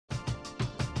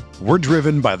We're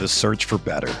driven by the search for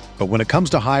better. But when it comes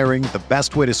to hiring, the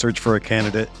best way to search for a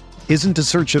candidate isn't to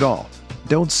search at all.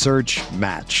 Don't search,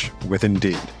 match with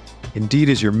Indeed. Indeed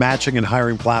is your matching and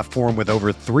hiring platform with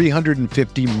over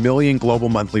 350 million global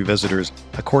monthly visitors,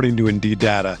 according to Indeed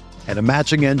data, and a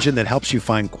matching engine that helps you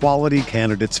find quality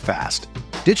candidates fast.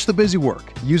 Ditch the busy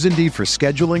work. Use Indeed for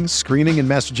scheduling, screening, and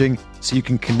messaging so you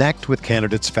can connect with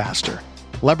candidates faster.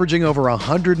 Leveraging over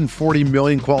 140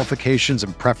 million qualifications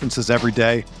and preferences every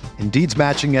day, Indeed's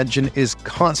matching engine is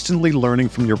constantly learning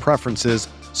from your preferences,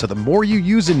 so the more you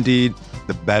use Indeed,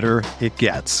 the better it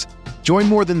gets. Join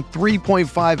more than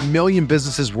 3.5 million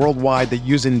businesses worldwide that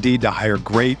use Indeed to hire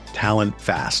great talent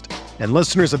fast. And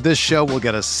listeners of this show will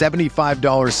get a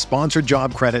 $75 sponsored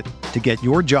job credit to get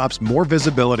your jobs more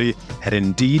visibility at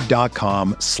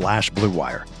Indeed.com/Blue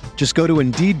Wire. Just go to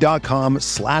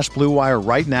Indeed.com/Blue Wire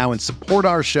right now and support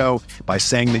our show by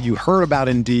saying that you heard about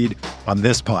Indeed on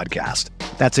this podcast.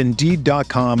 That's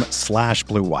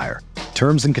Indeed.com/Blue Wire.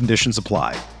 Terms and conditions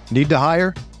apply. Need to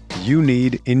hire? You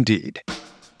need Indeed.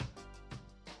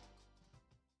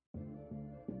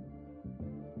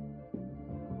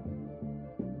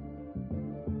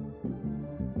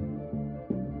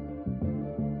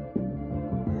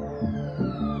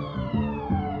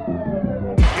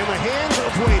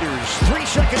 Waiters, 3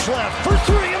 seconds left for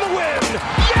 3 in the win.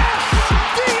 Yes!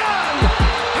 Dion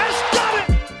has done it!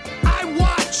 I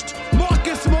watched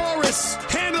Marcus Morris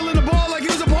handling the ball like he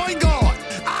was a point guard.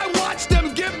 I watched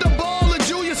them give the ball to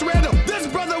Julius Randle. This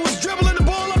brother was dribbling the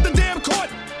ball up the damn court.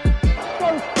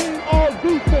 First team all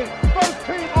defense. First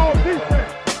team all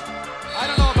defense. I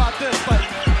don't know about this, but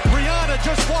Rihanna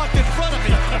just walked in front of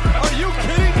me. Are you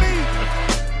kidding me?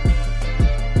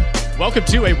 Welcome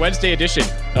to a Wednesday edition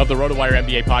of the RotoWire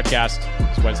NBA podcast.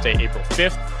 It's Wednesday, April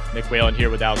 5th. Nick Whalen here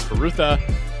with Alex Barutha.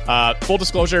 Full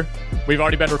disclosure, we've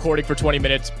already been recording for 20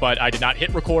 minutes, but I did not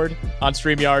hit record on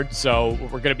StreamYard, so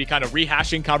we're going to be kind of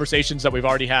rehashing conversations that we've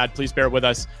already had. Please bear with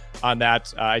us on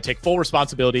that. I take full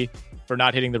responsibility for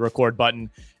not hitting the record button.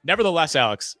 Nevertheless,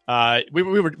 Alex,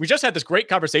 we just had this great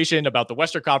conversation about the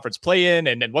Western Conference play-in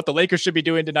and what the Lakers should be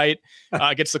doing tonight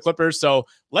against the Clippers. So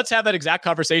let's have that exact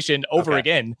conversation over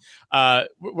again.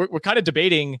 We're kind of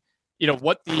debating,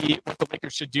 what the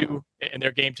Lakers should do in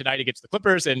their game tonight against the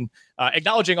Clippers, and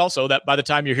acknowledging also that by the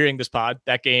time you're hearing this pod,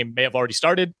 that game may have already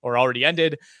started or already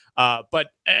ended. But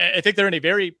I think they're in a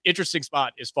very interesting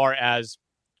spot as far as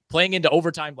playing into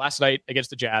overtime last night against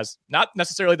the Jazz. Not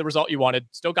necessarily the result you wanted.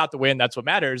 Still got the win. That's what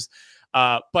matters.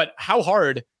 But how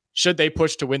hard should they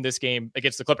push to win this game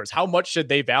against the Clippers? How much should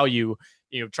they value,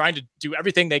 trying to do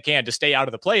everything they can to stay out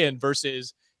of the play-in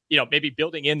versus, maybe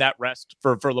building in that rest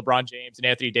for LeBron James and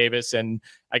Anthony Davis. And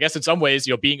I guess in some ways,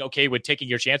 being okay with taking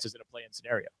your chances in a play-in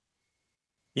scenario.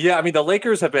 Yeah, I mean, the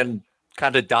Lakers have been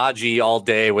kind of dodgy all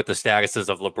day with the statuses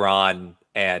of LeBron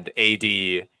and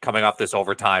AD coming off this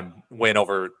overtime win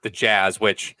over the Jazz,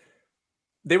 which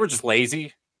they were just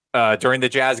lazy during the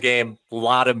Jazz game. A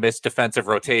lot of missed defensive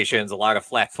rotations, a lot of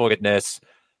flat-footedness.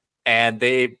 And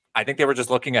I think they were just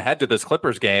looking ahead to this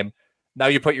Clippers game. Now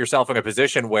you put yourself in a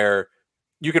position where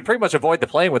you could pretty much avoid the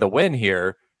play-in with a win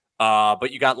here.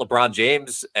 But you got LeBron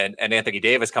James and Anthony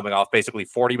Davis coming off basically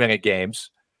 40-minute games.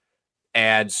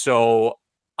 And so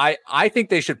I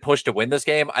think they should push to win this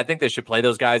game. I think they should play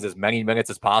those guys as many minutes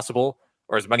as possible,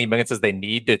 or as many minutes as they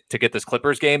need to get this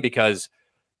Clippers game, because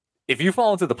if you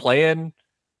fall into the play-in,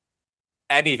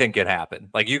 anything can happen.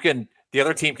 Like the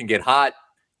other team can get hot.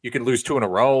 You can lose 2 in a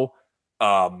row.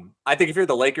 I think if you're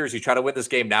the Lakers, you try to win this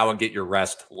game now and get your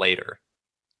rest later.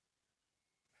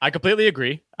 I completely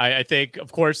agree. I think,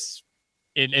 of course,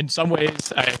 in some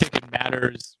ways, I think it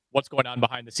matters what's going on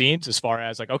behind the scenes as far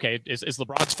as is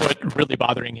LeBron's foot really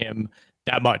bothering him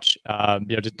that much?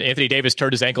 Anthony Davis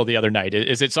turned his ankle the other night.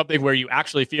 Is it something where you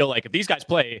actually feel like if these guys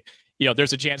play,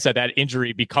 there's a chance that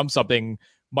injury becomes something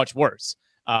much worse?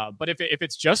 But if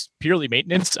it's just purely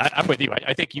maintenance, I'm with you.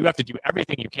 I think you have to do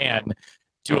everything you can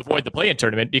to avoid the play-in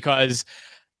tournament because,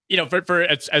 for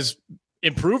as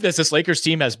improved as this Lakers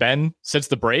team has been since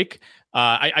the break,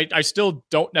 I still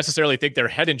don't necessarily think they're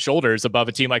head and shoulders above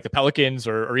a team like the Pelicans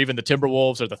or even the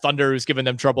Timberwolves or the Thunder, who's given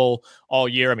them trouble all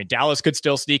year. I mean, Dallas could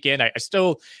still sneak in.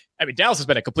 Dallas has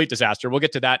been a complete disaster. We'll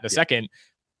get to that in a second.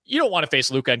 You don't want to face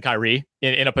Luka and Kyrie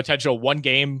in a potential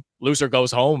one-game loser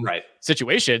goes home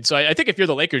situation. So I think if you're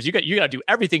the Lakers, you got to do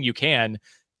everything you can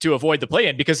to avoid the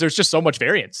play-in because there's just so much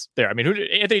variance there. I mean,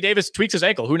 Anthony Davis tweaks his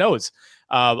ankle. Who knows?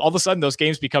 All of a sudden, those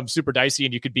games become super dicey,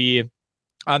 and you could be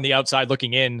on the outside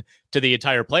looking in to the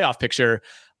entire playoff picture.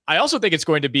 I also think it's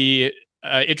going to be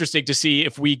interesting to see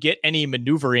if we get any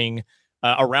maneuvering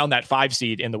around that 5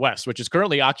 seed in the West, which is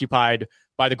currently occupied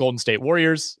by the Golden State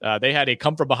Warriors. They had a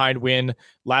come from behind win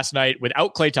last night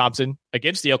without Klay Thompson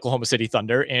against the Oklahoma City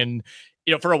Thunder. And,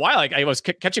 for a while, like I was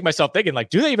catching myself thinking, like,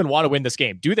 do they even want to win this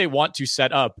game? Do they want to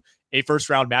set up a first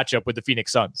round matchup with the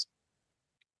Phoenix Suns?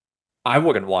 I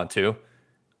wouldn't want to.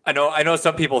 I know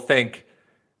some people think,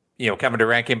 Kevin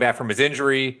Durant came back from his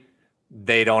injury.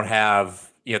 They don't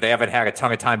have, they haven't had a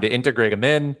ton of time to integrate him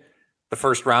in. The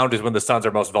first round is when the Suns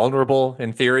are most vulnerable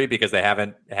in theory because they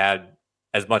haven't had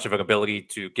as much of an ability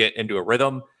to get into a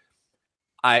rhythm.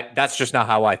 That's just not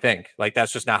how I think. Like,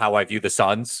 that's just not how I view the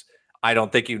Suns. I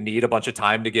don't think you need a bunch of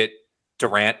time to get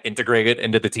Durant integrated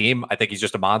into the team. I think he's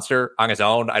just a monster on his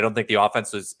own. I don't think the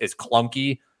offense is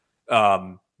clunky.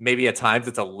 Maybe at times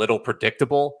it's a little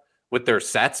predictable with their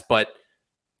sets, but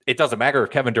it doesn't matter if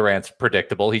Kevin Durant's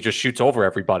predictable. He just shoots over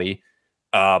everybody.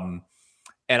 And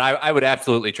I would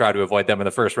absolutely try to avoid them in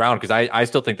the first round because I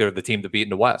still think they're the team to beat in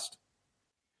the West.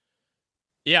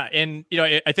 Yeah, and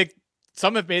I think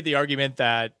some have made the argument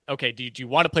that, okay, do you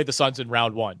want to play the Suns in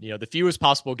round one? The fewest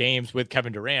possible games with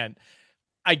Kevin Durant.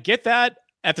 I get that.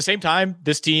 At the same time,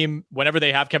 this team, whenever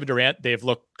they have Kevin Durant, they've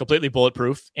looked completely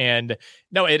bulletproof. And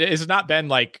no, it has not been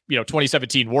like,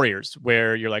 2017 Warriors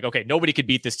where you're like, okay, nobody could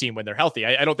beat this team when they're healthy.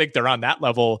 I don't think they're on that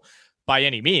level by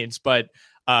any means, but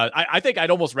I think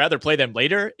I'd almost rather play them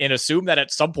later and assume that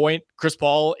at some point Chris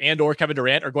Paul and or Kevin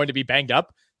Durant are going to be banged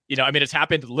up. It's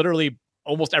happened literally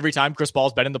almost every time Chris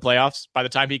Paul's been in the playoffs. By the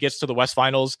time he gets to the West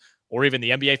Finals or even the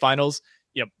NBA Finals,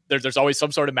 there's always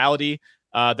some sort of malady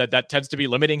that tends to be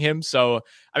limiting him. So,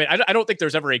 I don't think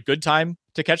there's ever a good time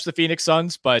to catch the Phoenix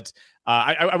Suns, but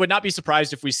I would not be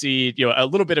surprised if we see a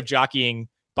little bit of jockeying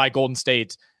by Golden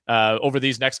State over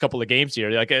these next couple of games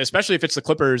here. Like, especially if it's the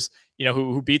Clippers,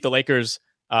 who beat the Lakers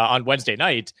on Wednesday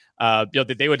night.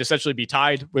 They would essentially be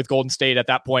tied with Golden State at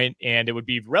that point, and it would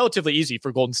be relatively easy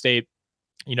for Golden State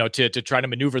to try to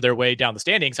maneuver their way down the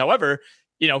standings. However,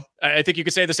 I think you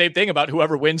could say the same thing about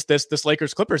whoever wins this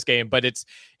Lakers Clippers game, but it's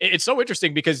so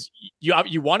interesting because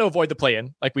you want to avoid the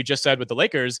play-in, like we just said with the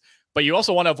Lakers, but you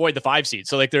also want to avoid the 5 seed.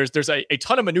 So like there's a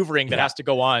ton of maneuvering that has to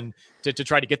go on to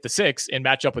try to get the 6 and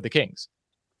match up with the Kings.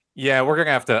 Yeah, we're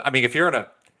gonna have to.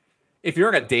 If you're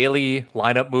in a daily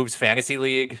lineup moves fantasy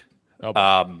league,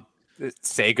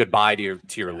 say goodbye to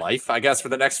your life, I guess, for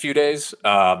the next few days.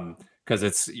 Because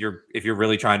if you're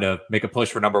really trying to make a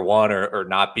push for number one or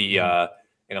not be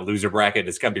in a loser bracket,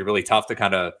 it's going to be really tough to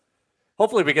kind of.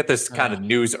 Hopefully, we get this kind of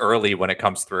news early when it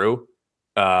comes through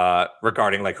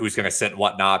regarding like who's going to sit and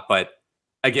whatnot. But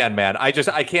again, man, I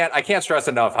can't stress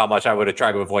enough how much I would have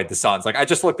tried to avoid the Suns. Like, I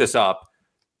just looked this up.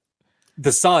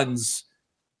 The Suns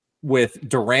with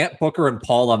Durant, Booker, and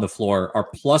Paul on the floor are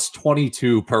plus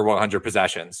 22 per 100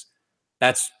 possessions.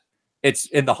 It's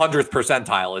in the 100th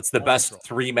percentile. It's the best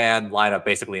 3-man lineup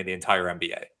basically in the entire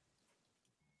NBA.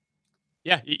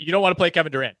 Yeah, you don't want to play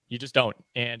Kevin Durant. You just don't.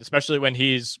 And especially when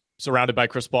he's surrounded by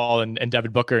Chris Paul and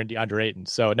Devin Booker and DeAndre Ayton.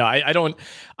 So no,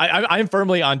 I'm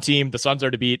firmly on team. The Suns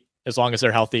are to beat as long as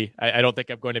they're healthy. I don't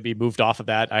think I'm going to be moved off of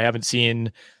that. I haven't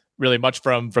seen really much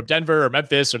from Denver or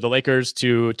Memphis or the Lakers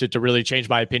to really change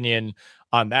my opinion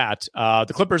on that.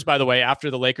 The Clippers, by the way, after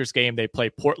the Lakers game, they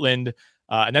play Portland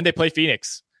and then they play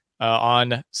Phoenix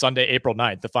on Sunday, April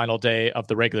 9th, the final day of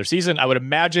the regular season. I would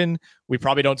imagine we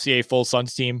probably don't see a full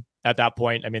Suns team at that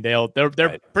point.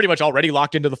 They're pretty much already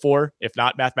locked into the 4, if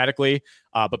not mathematically.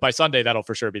 But by Sunday, that'll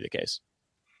for sure be the case.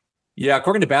 Yeah,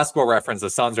 according to Basketball Reference, the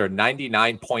Suns are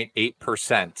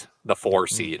 99.8% the 4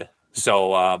 seed.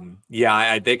 So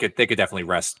they could definitely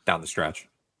rest down the stretch.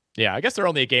 Yeah, I guess they're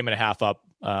only a game and a half up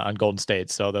on Golden State,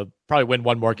 so they'll probably win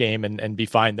one more game and be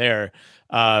fine there.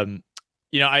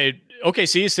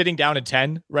 OKC is sitting down at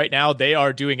 10 right now. They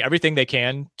are doing everything they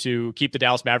can to keep the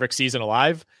Dallas Mavericks season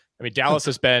alive. Dallas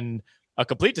has been a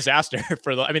complete disaster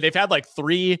they've had like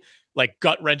 3 like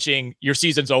gut wrenching your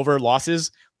season's over losses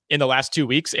in the last 2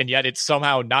 weeks, and yet it's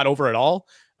somehow not over at all.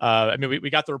 We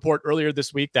got the report earlier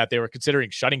this week that they were considering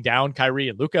shutting down Kyrie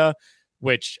and Luka,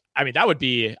 which that would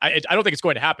be, I don't think it's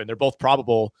going to happen. They're both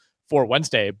probable for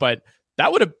Wednesday, but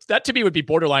that to me would be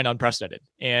borderline unprecedented.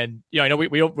 And, I know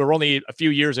we're only a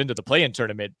few years into the play-in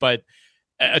tournament, but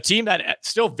a team that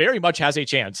still very much has a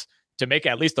chance to make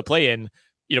at least the play-in,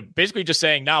 basically just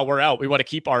saying, no, we're out. We want to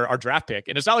keep our draft pick.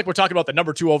 And it's not like we're talking about the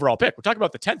number 2 overall pick. We're talking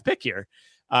about the 10th pick here.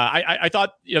 I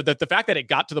thought, that the fact that it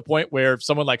got to the point where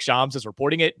someone like Shams is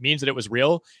reporting it means that it was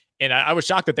real. And I was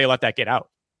shocked that they let that get out.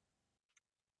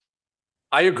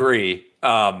 I agree.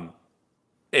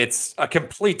 It's a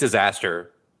complete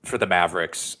disaster for the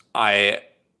Mavericks. I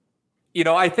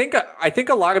think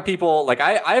a lot of people, like,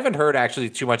 I haven't heard actually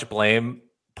too much blame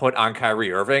put on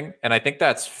Kyrie Irving, and I think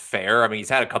that's fair. He's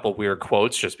had a couple weird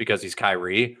quotes just because he's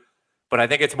Kyrie, but I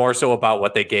think it's more so about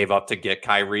what they gave up to get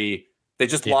Kyrie. They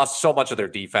just lost so much of their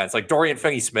defense. Like Dorian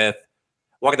Finney-Smith,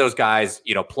 one of those guys,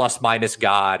 plus minus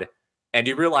God. And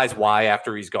you realize why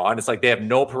after he's gone. It's like they have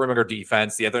no perimeter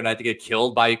defense. The other night they get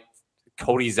killed by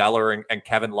Cody Zeller and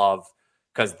Kevin Love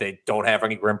because they don't have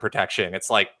any rim protection. It's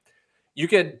like you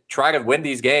can try to win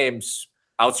these games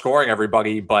outscoring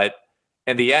everybody, but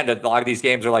in the end, a lot of these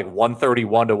games are like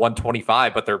 131 to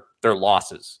 125, but they're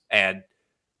losses. And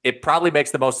it probably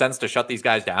makes the most sense to shut these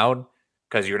guys down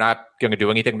because you're not going to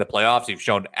do anything in the playoffs. You've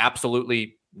shown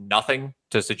absolutely nothing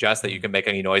to suggest that you can make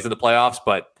any noise in the playoffs,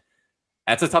 but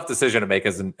that's a tough decision to make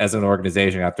as an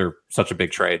organization after such a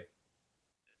big trade.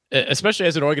 Especially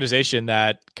as an organization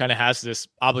that kind of has this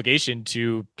obligation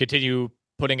to continue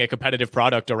putting a competitive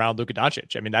product around Luka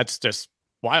Doncic. I mean, that's just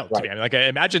wild to me. I mean, like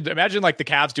imagine like the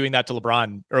Cavs doing that to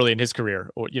LeBron early in his career,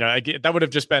 or, that would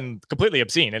have just been completely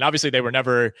obscene. And obviously they were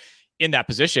never in that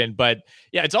position, but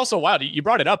yeah, it's also wild. You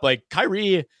brought it up, like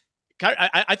Kyrie,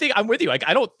 I think I'm with you. Like,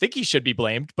 I don't think he should be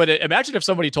blamed, but imagine if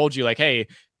somebody told you like, hey,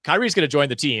 Kyrie's going to join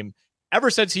the team. Ever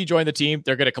since he joined the team,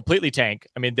 they're going to completely tank.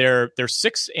 I mean, they're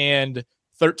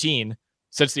 6-13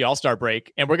 since the All-Star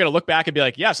break. And we're going to look back and be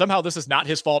like, yeah, somehow this is not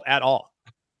his fault at all.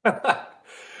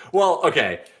 Well,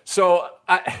 okay. So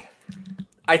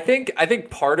I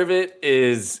think part of it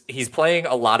is he's playing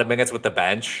a lot of minutes with the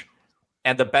bench,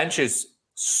 and the bench is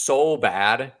so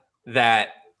bad that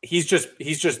he's just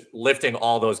lifting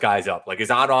all those guys up. Like his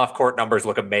on-off court numbers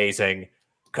look amazing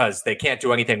because they can't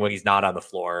do anything when he's not on the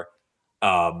floor.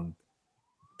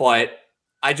 But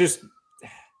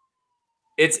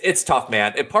it's tough,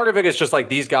 man. And part of it is just like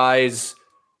these guys,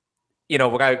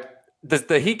 when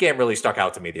the Heat game really stuck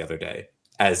out to me the other day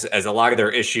as a lot of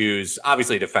their issues,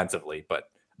 obviously defensively, but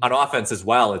on offense as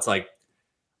well. It's like,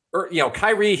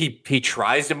 Kyrie, he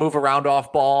tries to move around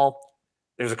off ball.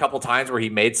 There's a couple times where he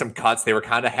made some cuts. They were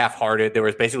kind of half-hearted. There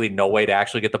was basically no way to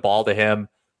actually get the ball to him.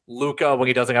 Luka, when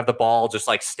he doesn't have the ball, just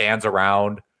like stands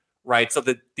around, right? So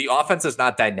the offense is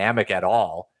not dynamic at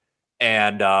all.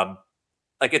 And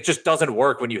it just doesn't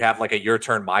work when you have like a your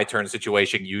turn, my turn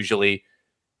situation usually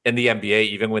in the NBA,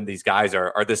 even when these guys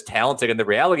are this talented. And the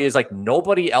reality is like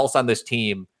nobody else on this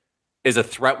team is a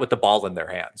threat with the ball in their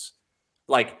hands.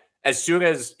 Like as soon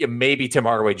as maybe Tim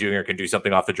Hardaway Jr. can do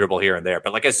something off the dribble here and there,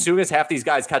 but like as soon as half these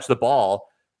guys catch the ball,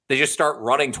 they just start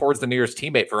running towards the nearest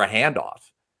teammate for a handoff.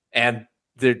 And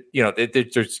they're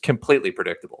just completely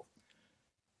predictable.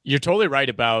 You're totally right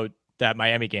about that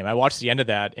Miami game. I watched the end of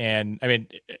that, and I mean,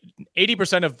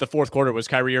 80% of the fourth quarter was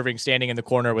Kyrie Irving standing in the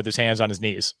corner with his hands on his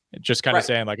knees, just kind of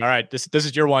saying like, all right, this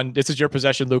is your one. This is your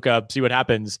possession, Luka. See what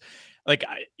happens. Like,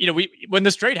 when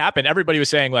this trade happened, everybody was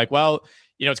saying like, well,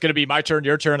 it's going to be my turn,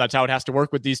 your turn. That's how it has to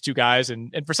work with these two guys.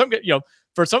 And for some,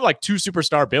 for some like two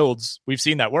superstar builds, we've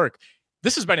seen that work.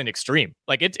 This has been an extreme.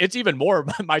 Like it's even more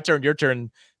my turn, your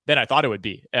turn than I thought it would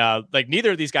be. Like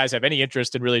neither of these guys have any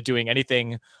interest in really doing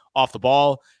anything off the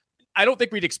ball. I don't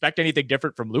think we'd expect anything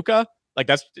different from Luka. Like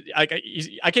that's I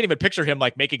can't even picture him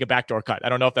like making a backdoor cut. I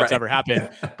don't know if that's ever happened,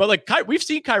 but like we've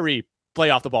seen Kyrie play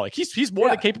off the ball. Like he's more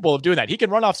than capable of doing that. He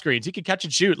can run off screens. He can catch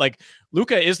and shoot. Like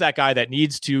Luka is that guy that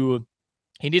needs to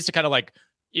kind of like,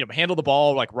 handle the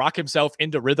ball, like rock himself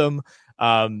into rhythm.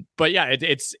 But yeah,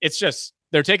 it's just,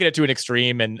 they're taking it to an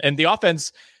extreme, and the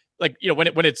offense, like,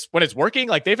 when it's working,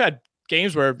 like they've had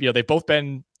games where, they've both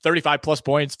been 35 plus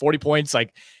points, 40 points.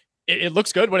 Like it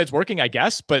looks good when it's working, I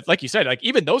guess. But like you said, like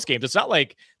even those games, it's not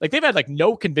like they've had like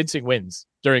no convincing wins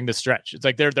during the stretch. It's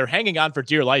like they're hanging on for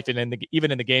dear life, and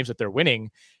even in the games that they're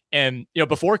winning. And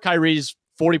before Kyrie's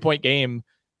 40-point game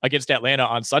against Atlanta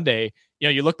on Sunday,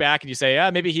 you look back and you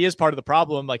say, maybe he is part of the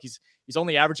problem. Like he's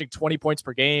only averaging 20 points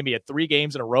per game. He had 3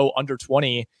 games in a row under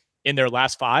 20 in their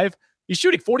last 5. He's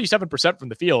shooting 47% from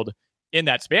the field in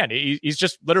that span. He's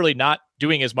just literally not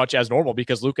doing as much as normal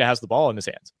because Luka has the ball in his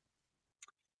hands.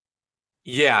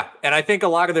 Yeah. And I think a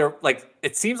lot of their, like,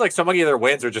 it seems like so many of their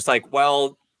wins are just like,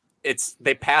 well,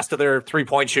 they pass to their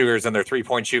 3-point shooters and their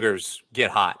 3-point shooters get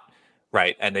hot.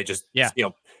 Right. And they just,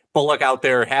 Bullock out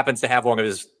there happens to have one of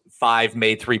his 5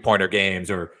 made 3-pointer games,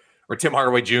 or Tim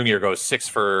Hardaway Jr. goes 6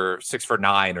 for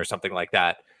 9 or something like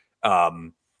that.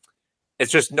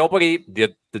 It's just nobody,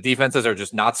 the defenses are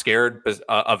just not scared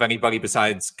of anybody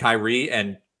besides Kyrie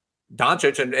and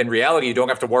Doncic. And in reality, you don't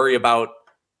have to worry about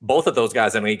both of those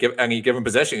guys in any given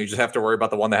possession. You just have to worry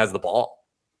about the one that has the ball.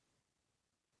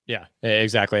 Yeah,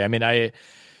 exactly. I mean,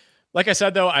 like I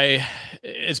said, though,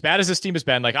 as bad as this team has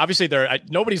been, like obviously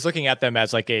nobody's looking at them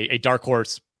as like a dark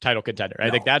horse title contender. No. I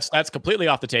think that's completely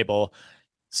off the table.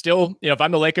 Still, if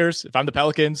I'm the Lakers, if I'm the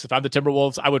Pelicans, if I'm the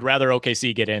Timberwolves, I would rather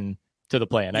OKC get in to the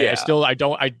play. And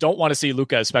I don't want to see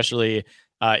Luka, especially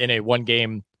in a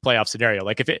 1-game playoff scenario.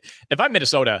 Like if I'm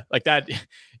Minnesota, like that,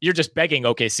 you're just begging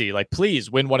OKC, like, please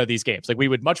win one of these games. Like we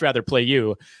would much rather play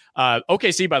you.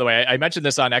 OKC, by the way, I mentioned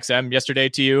this on XM yesterday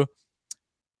to you.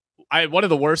 I had one of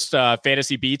the worst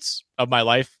fantasy beats of my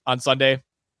life on Sunday.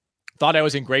 Thought I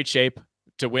was in great shape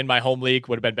to win my home league.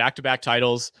 Would have been back-to-back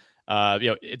titles.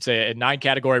 It's a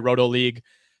 9-category roto league.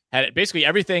 Had basically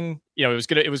everything. It was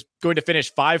going to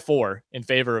finish 5-4 in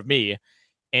favor of me,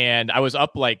 and I was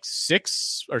up like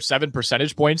 6 or 7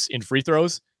 percentage points in free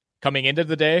throws coming into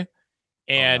the day.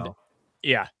 And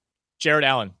Jared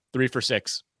Allen 3 for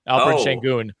 6.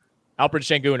 Alperen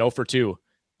Şengün 0 for 2.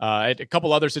 A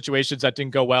couple other situations that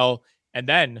didn't go well, and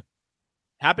then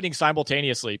happening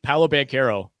simultaneously, Paolo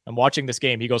Banchero. I'm watching this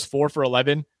game. He goes 4 for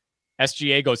 11.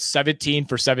 SGA goes 17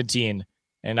 for 17.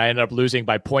 And I ended up losing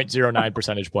by 0.09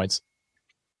 percentage points.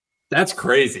 That's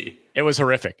crazy. It was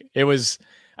horrific.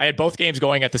 I had both games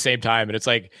going at the same time. And it's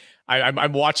like,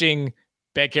 I'm watching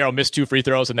Banchero miss 2 free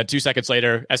throws. And then 2 seconds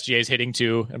later, SGA is hitting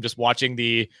 2. I'm just watching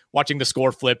the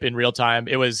score flip in real time.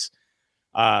 It was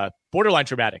borderline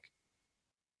traumatic.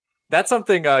 That's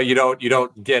something you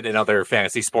don't get in other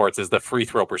fantasy sports, is the free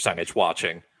throw percentage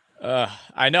watching.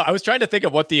 I know. I was trying to think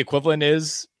of what the equivalent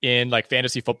is in like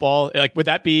fantasy football. Like, would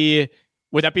that be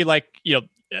like, you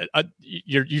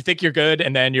think you're good,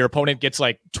 and then your opponent gets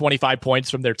like 25 points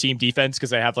from their team defense because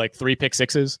they have like 3 pick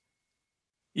sixes?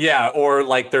 Yeah, or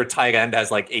like their tight end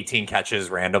has like 18 catches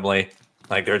randomly.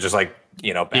 Like they're just like,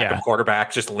 backup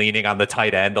quarterback just leaning on the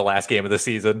tight end the last game of the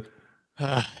season.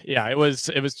 It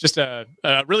was just a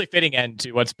really fitting end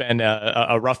to what's been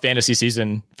a rough fantasy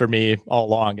season for me all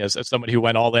along, as someone who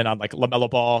went all in on like LaMelo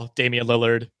Ball, Damian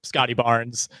Lillard, Scotty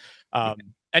Barnes.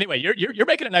 Anyway, you're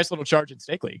making a nice little charge in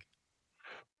Stake League.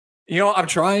 I'm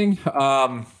trying.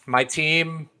 My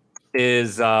team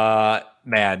is then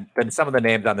some of the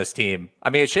names on this team.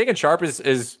 I mean, Shagan Sharp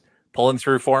is pulling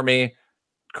through for me.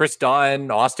 Chris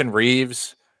Dunn, Austin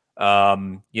Reeves.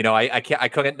 I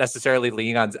couldn't necessarily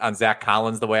lean on Zach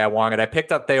Collins the way I wanted. I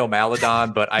picked up Theo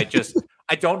Maledon, but I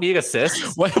don't need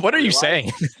assists. What are you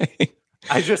saying?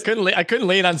 I couldn't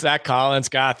lean on Zach Collins.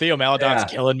 God, Theo Maledon's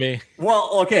killing me. Well,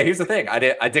 okay, here's the thing. I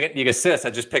didn't need assists.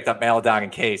 I just picked up Maledon in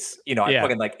case, I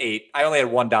put in like 8. I only had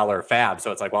 $1 fab,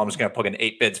 so it's like, well, I'm just going to put in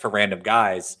 8 bids for random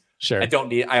guys. Sure. I don't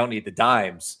need the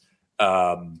dimes.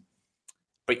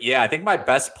 But yeah, I think my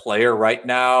best player right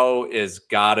now is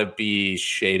gotta be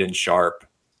Shaden Sharp.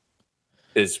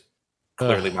 Is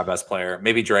clearly my best player.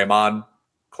 Maybe Draymond,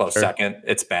 close second.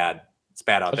 It's bad. It's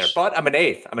bad out there. But I'm an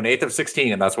 8th. I'm an 8th of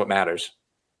 16, and that's what matters.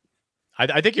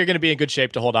 I think you're going to be in good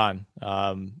shape to hold on.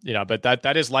 But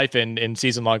that is life in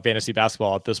season-long fantasy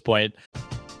basketball at this point.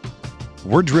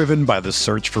 We're driven by the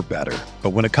search for better.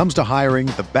 But when it comes to hiring,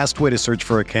 the best way to search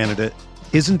for a candidate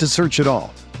isn't to search at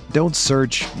all. Don't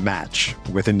search, match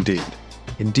with Indeed.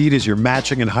 Indeed is your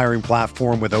matching and hiring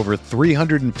platform with over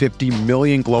 350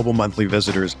 million global monthly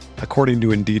visitors, according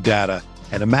to Indeed data,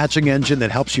 and a matching engine that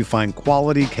helps you find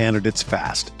quality candidates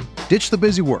fast. Ditch the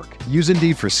busy work. Use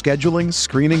Indeed for scheduling,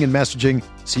 screening, and messaging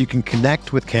so you can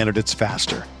connect with candidates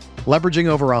faster. Leveraging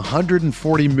over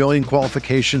 140 million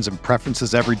qualifications and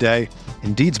preferences every day,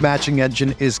 Indeed's matching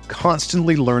engine is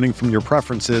constantly learning from your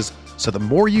preferences, so the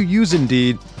more you use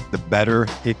Indeed, the better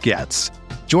it gets.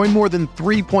 Join more than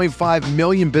 3.5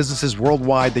 million businesses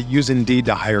worldwide that use Indeed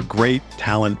to hire great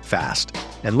talent fast.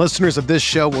 And listeners of this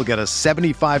show will get a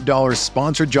 $75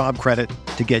 sponsored job credit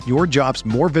to get your jobs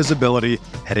more visibility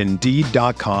at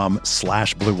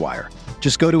Indeed.com/Blue Wire.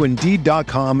 Just go to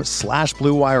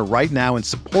Indeed.com/Blue Wire right now and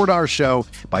support our show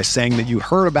by saying that you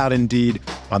heard about Indeed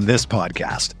on this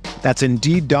podcast. That's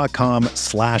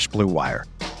Indeed.com/Blue Wire.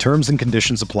 Terms and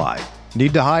conditions apply.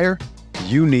 Need to hire?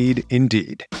 You need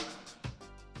Indeed.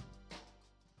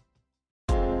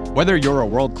 Whether you're a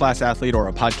world-class athlete or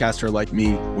a podcaster like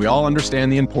me, we all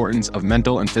understand the importance of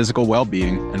mental and physical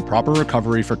well-being and proper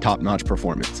recovery for top-notch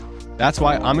performance. That's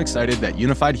why I'm excited that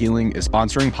Unified Healing is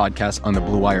sponsoring podcasts on the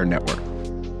Blue Wire Network.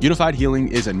 Unified Healing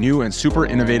is a new and super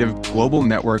innovative global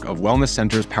network of wellness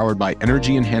centers powered by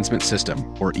Energy Enhancement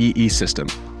System, or EE System.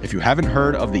 If you haven't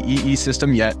heard of the EE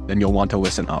System yet, then you'll want to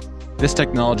listen up. This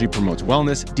technology promotes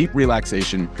wellness, deep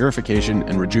relaxation, purification,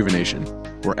 and rejuvenation.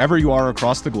 Wherever you are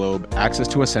across the globe, access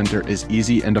to a center is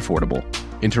easy and affordable.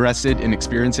 Interested in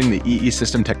experiencing the EE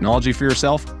System technology for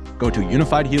yourself? Go to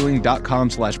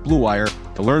unifiedhealing.com/Blue Wire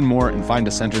to learn more and find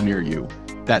a center near you.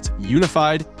 That's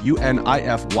unified,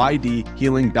 UNIFYD,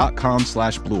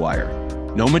 healing.com/Blue Wire.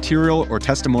 No material or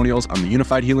testimonials on the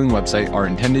Unified Healing website are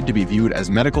intended to be viewed as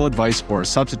medical advice or a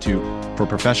substitute for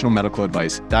professional medical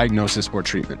advice, diagnosis, or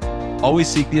treatment. Always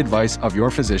seek the advice of your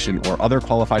physician or other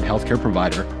qualified healthcare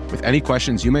provider with any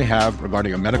questions you may have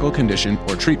regarding a medical condition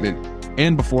or treatment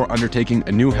and before undertaking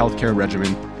a new healthcare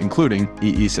regimen, including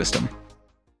EE System.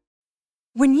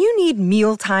 When you need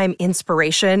mealtime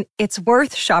inspiration, it's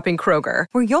worth shopping Kroger,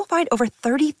 where you'll find over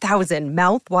 30,000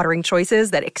 mouth-watering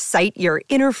choices that excite your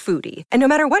inner foodie. And no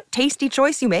matter what tasty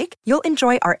choice you make, you'll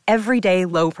enjoy our everyday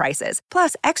low prices,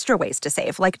 plus extra ways to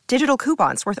save, like digital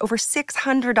coupons worth over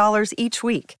 $600 each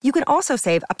week. You can also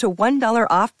save up to $1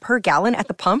 off per gallon at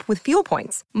the pump with fuel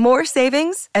points. More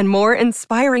savings and more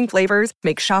inspiring flavors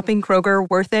make shopping Kroger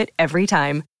worth it every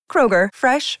time. Kroger,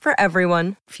 fresh for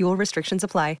everyone. Fuel restrictions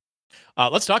apply.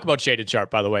 Let's talk about Shaedon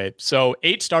Sharpe, by the way. So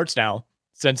 8 starts now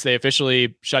since they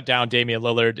officially shut down Damian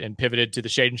Lillard and pivoted to the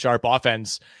Shaedon Sharpe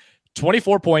offense.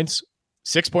 24 points,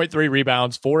 6.3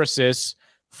 rebounds, 4 assists,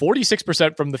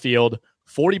 46% from the field,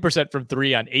 40% from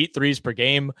 3 on 8 threes per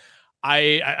game.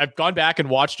 I've gone back and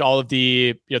watched all of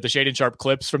the Shaedon Sharpe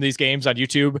clips from these games on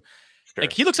YouTube. Sure.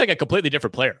 Like, he looks like a completely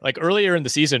different player. Like, earlier in the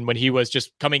season when he was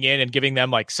just coming in and giving them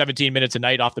like 17 minutes a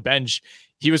night off the bench,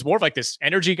 he was more of like this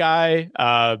energy guy.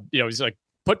 He's like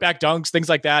put back dunks, things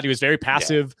like that. He was very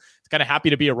passive, kind of happy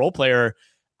to be a role player.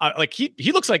 Like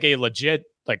he looks like a legit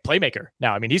like playmaker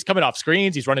now. I mean, he's coming off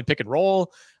screens, he's running pick and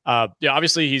roll.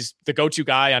 Obviously he's the go-to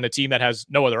guy on a team that has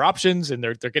no other options, and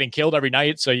they're getting killed every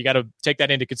night. So you got to take that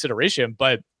into consideration.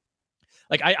 But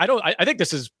like, I think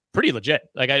this is pretty legit.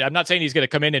 Like, I'm not saying he's going to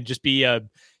come in and just be a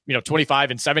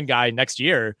 25-7 guy next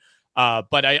year.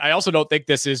 But I also don't think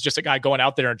this is just a guy going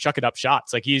out there and chucking up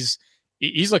shots. Like, he's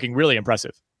looking really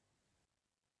impressive.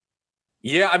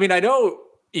 Yeah, I mean, I know,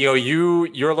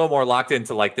 you're a little more locked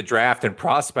into like the draft and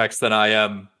prospects than I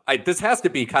am. This has to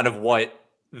be kind of what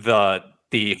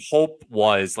the hope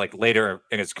was like later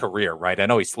in his career, right? I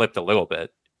know he slipped a little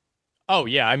bit. Oh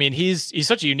yeah, I mean, he's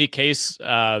such a unique case. He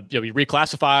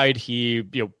reclassified. He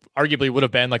arguably would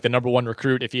have been like the number 1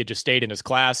 recruit if he had just stayed in his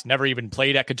class. Never even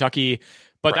played at Kentucky.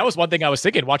 But That was one thing I was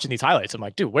thinking watching these highlights. I'm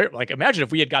like, dude, imagine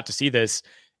if we had got to see this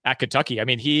at Kentucky. I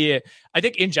mean, I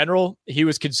think in general he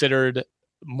was considered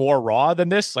more raw than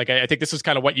this. Like, I think this is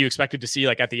kind of what you expected to see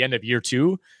like at the end of year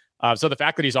 2. So the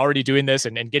fact that he's already doing this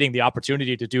and getting the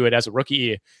opportunity to do it as a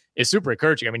rookie is super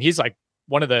encouraging. I mean, he's like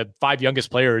one of the 5 youngest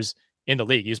players in the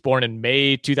league. He was born in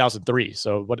May 2003.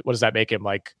 So what does that make him?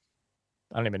 Like,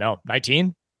 I don't even know,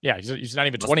 19? Yeah, he's not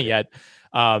even 20 yet.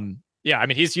 I mean,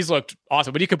 he's looked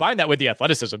awesome. But you combine that with the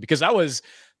athleticism, because that was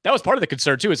part of the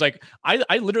concern too. Is like,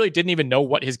 I literally didn't even know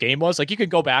what his game was. Like, you could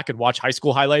go back and watch high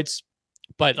school highlights,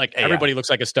 but like everybody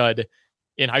looks like a stud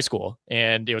in high school.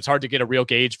 And it's hard to get a real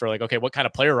gauge for like, okay, what kind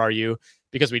of player are you?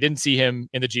 Because we didn't see him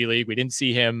in the G League. We didn't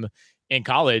see him in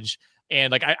college. And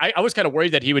like, I was kind of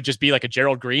worried that he would just be like a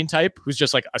Gerald Green type, who's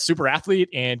just like a super athlete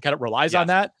and kind of relies on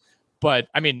that. But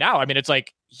I mean, now, it's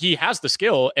like he has the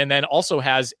skill and then also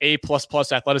has A++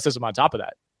 athleticism on top of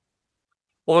that.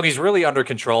 Well, he's really under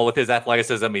control with his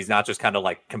athleticism. He's not just kind of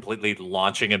like completely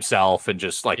launching himself and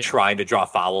just like trying to draw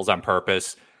fouls on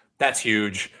purpose. That's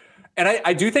huge. And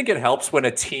I do think it helps when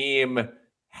a team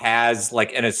has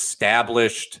like an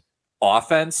established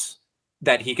offense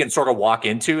that he can sort of walk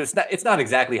into. It's not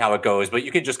exactly how it goes, but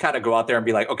you can just kind of go out there and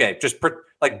be like, okay, just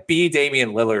be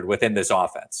Damian Lillard within this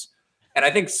offense. And I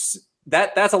think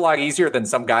that's a lot easier than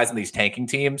some guys in these tanking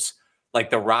teams, like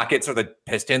the Rockets or the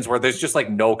Pistons, where there's just like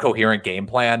no coherent game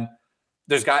plan.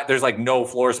 There's like no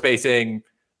floor spacing,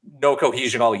 no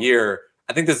cohesion all year.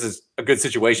 I think this is a good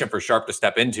situation for Sharpe to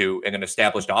step into in an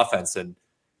established offense. And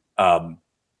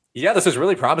this is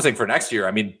really promising for next year.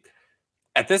 I mean,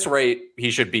 at this rate, he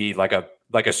should be like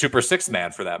a super sixth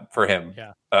man for him.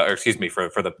 Yeah.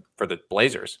 For the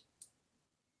Blazers.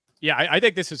 Yeah, I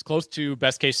think this is close to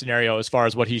best case scenario as far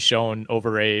as what he's shown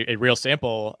over a real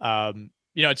sample.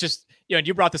 It's just, and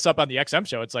you brought this up on the XM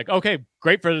show. It's like, okay,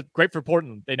 great for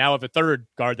Portland. They now have a third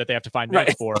guard that they have to find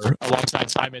minutes for alongside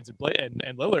Simons and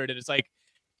Lillard. And it's like,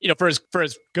 for as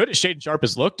good as Shaedon Sharpe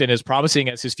has looked and as promising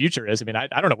as his future is, I mean, I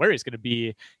don't know where he's going to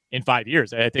be in 5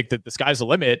 years. I think that the sky's the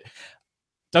limit.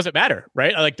 Doesn't matter,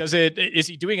 right? Like, is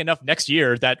he doing enough next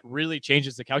year that really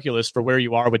changes the calculus for where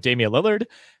you are with Damian Lillard?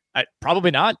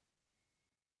 Probably not.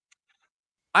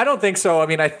 I don't think so. I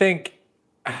mean, I think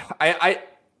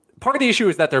part of the issue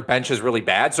is that their bench is really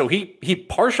bad. So he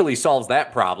partially solves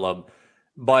that problem,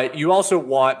 but you also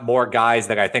want more guys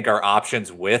that I think are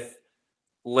options with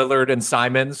Lillard and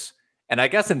Simons. And I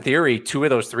guess in theory, 2 of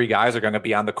those 3 guys are going to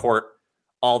be on the court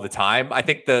all the time. I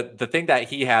think the thing that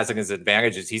he has in his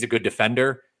advantage is he's a good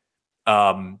defender.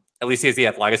 At least he has the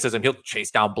athleticism. He'll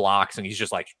chase down blocks, and he's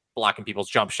just like blocking people's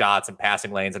jump shots and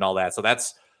passing lanes and all that. So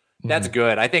that's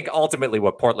good. I think ultimately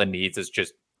what Portland needs is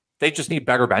just they just need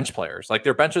better bench players. Like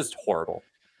their bench is horrible.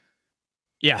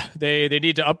 Yeah, they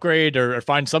need to upgrade or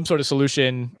find some sort of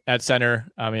solution at center.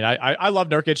 I mean, I love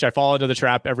Nurkic. I fall into the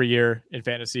trap every year in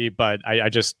fantasy, but I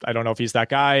don't know if he's that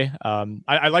guy.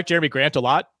 I like Jeremy Grant a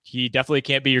lot. He definitely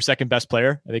can't be your second best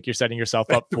player. I think you're setting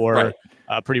yourself up for right.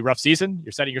 a pretty rough season.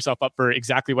 You're setting yourself up for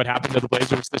exactly what happened to the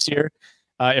Blazers this year,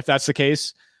 if that's the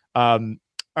case. All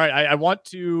right, I want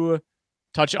to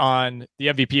touch on the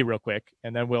MVP real quick,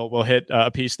 and then we'll hit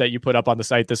a piece that you put up on the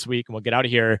site this week, and we'll get out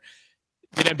of here.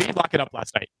 Did Embiid lock it up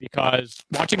last night? Because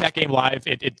watching that game live,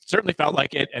 it certainly felt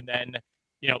like it. And then,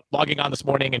 logging on this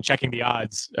morning and checking the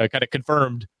odds kind of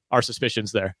confirmed our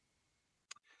suspicions there.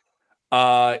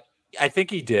 I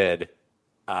think he did.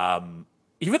 Even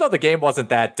though the game wasn't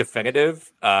that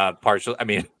definitive, partially, I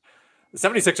mean, the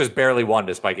 76ers barely won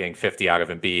despite getting 50 out of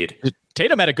Embiid.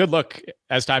 Tatum had a good look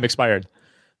as time expired.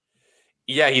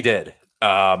 Yeah, he did.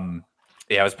 It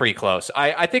was pretty close.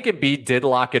 I think Embiid did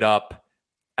lock it up.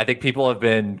 I think people have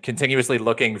been continuously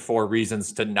looking for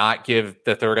reasons to not give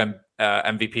the third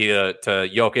MVP to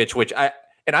Jokic, which I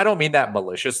don't mean that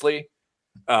maliciously,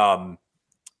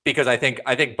 because I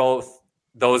think both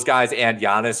those guys and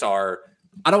Giannis are,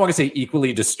 I don't want to say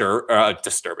equally deserving.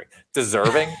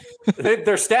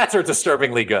 Their stats are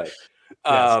disturbingly good.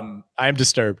 Yes, I am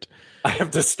disturbed. I am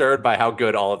disturbed by how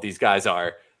good all of these guys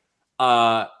are.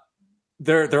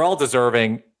 They're all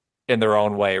deserving in their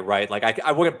own way, right? Like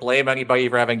I wouldn't blame anybody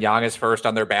for having Giannis first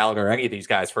on their ballot or any of these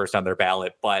guys first on their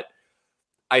ballot, but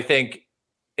I think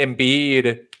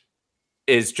Embiid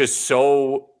is just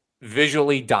so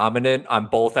visually dominant on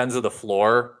both ends of the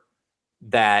floor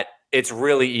that it's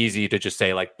really easy to just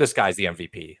say, like, this guy's the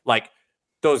MVP. Like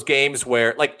those games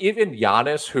where, like, even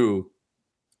Giannis, who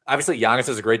obviously Giannis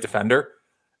is a great defender.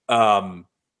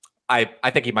 I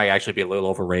think he might actually be a little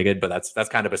overrated, but that's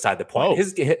kind of beside the point.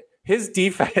 Whoa. His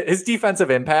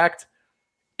defensive impact,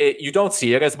 you don't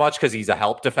see it as much because he's a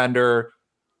help defender.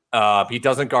 He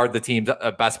doesn't guard the team's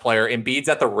best player. Embiid's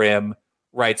at the rim,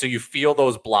 right? So you feel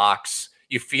those blocks.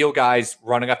 You feel guys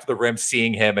running up to the rim,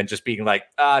 seeing him and just being like,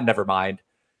 never mind.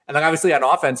 And then obviously on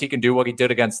offense, he can do what he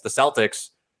did against the Celtics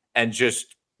and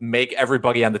just make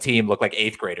everybody on the team look like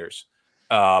eighth graders.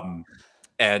 And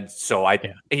so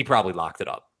he probably locked it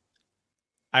up.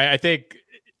 I think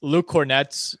Luke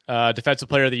Cornett's Defensive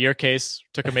Player of the Year case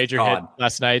took a major hit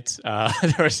last night.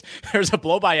 There was a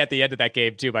blow by at the end of that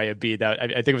game too by Embiid that I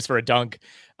think it was for a dunk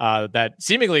that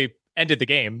seemingly ended the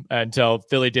game until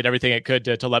Philly did everything it could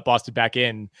to let Boston back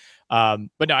in.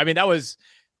 But no, I mean that was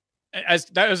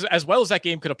as well as that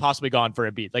game could have possibly gone for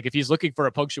Embiid. Like if he's looking for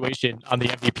a punctuation on the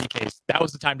MVP case, that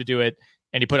was the time to do it,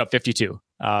 and he put up 52.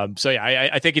 So yeah,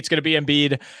 I think it's going to be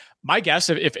Embiid. My guess,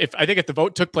 if I think if the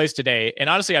vote took place today, and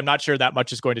honestly, I'm not sure that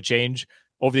much is going to change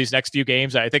over these next few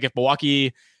games. I think if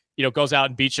Milwaukee, goes out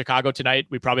and beats Chicago tonight,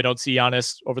 we probably don't see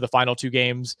Giannis over the final two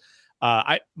games.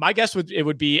 My guess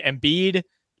would be Embiid,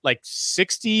 like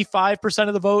 65%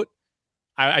 of the vote.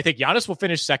 I think Giannis will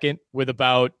finish second with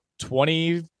about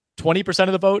 20%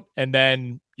 of the vote, and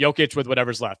then Jokic with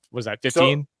whatever's left. Was that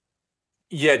 15? So,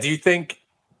 yeah. Do you think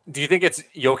it's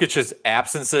Jokic's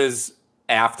absences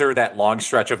after that long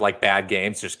stretch of like bad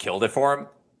games just killed it for him?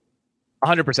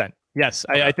 100%. Yes.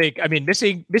 I think,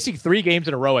 missing 3 games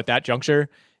in a row at that juncture,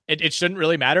 it shouldn't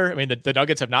really matter. I mean, the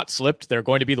Nuggets have not slipped. They're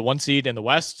going to be the 1 seed in the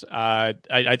West. I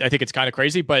think it's kind of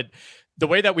crazy, but the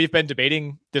way that we've been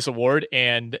debating this award,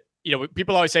 and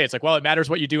people always say it's like, well, it matters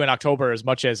what you do in October as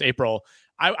much as April.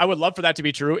 I would love for that to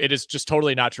be true. It is just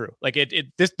totally not true. Like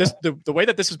the way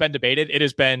that this has been debated, it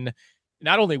has been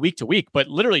not only week to week, but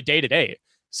literally day to day.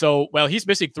 So, he's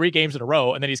missing 3 games in a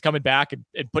row, and then he's coming back and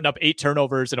putting up 8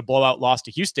 turnovers in a blowout loss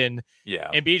to Houston. Yeah.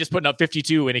 And B just putting up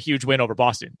 52 in a huge win over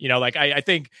Boston. I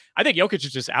think Jokic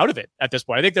is just out of it at this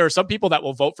point. I think there are some people that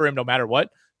will vote for him no matter what.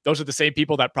 Those are the same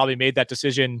people that probably made that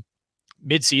decision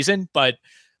mid-season. But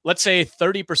let's say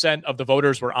 30% of the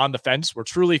voters were on the fence, were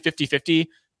truly 50-50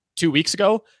 2 weeks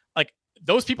ago. Like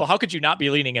those people, how could you not be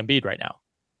leaning Embiid right now?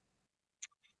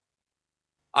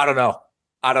 I don't know.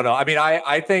 I mean,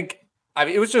 I think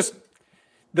it was just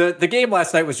the game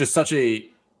last night was just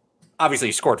obviously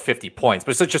he scored 50 points,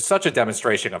 but it's just such a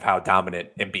demonstration of how dominant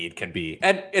Embiid can be.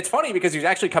 And it's funny because he's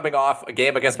actually coming off a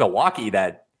game against Milwaukee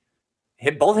that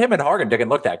both him and Harden didn't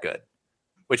look that good,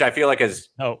 which I feel like has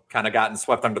kind of gotten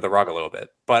swept under the rug a little bit.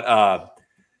 But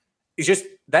he's just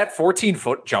that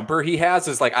 14-foot jumper he has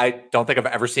is like, I don't think I've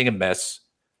ever seen him miss.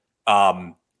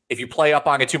 If you play up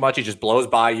on it too much, he just blows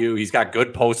by you. He's got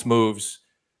good post moves.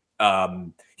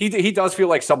 He does feel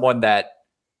like someone that,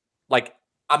 like,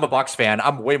 I'm a Bucks fan.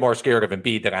 I'm way more scared of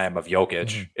Embiid than I am of Jokic.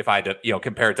 Mm-hmm. If I had to,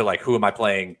 compared to like, who am I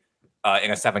playing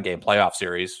in a 7-game playoff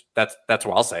series. That's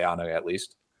what I'll say on it, at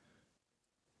least.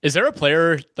 Is there a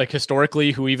player like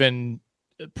historically who even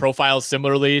profiles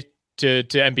similarly to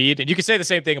Embiid? And you can say the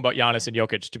same thing about Giannis and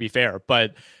Jokic, to be fair,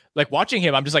 but like watching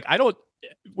him, I'm just like,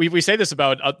 we say this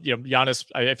about, Giannis.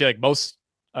 I feel like most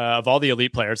of all the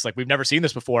elite players, like we've never seen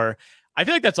this before. I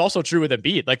feel like that's also true with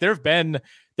Embiid. Like there've been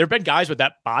guys with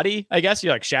that body, I guess,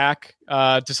 like Shaq,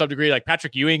 to some degree, like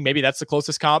Patrick Ewing, maybe that's the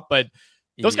closest comp, but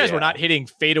those guys were not hitting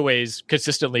fadeaways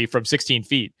consistently from 16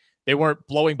 feet. They weren't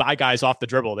blowing by guys off the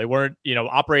dribble. They weren't,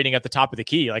 operating at the top of the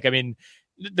key. Like, I mean,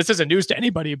 this isn't news to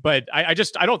anybody, but I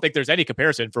don't think there's any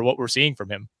comparison for what we're seeing from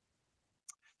him.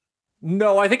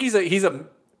 No, I think he's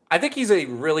a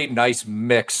really nice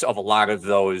mix of a lot of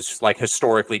those like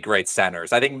historically great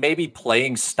centers. I think maybe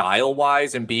playing style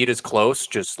wise, Embiid is close,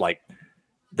 just like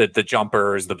the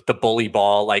jumpers, the bully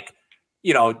ball. Like,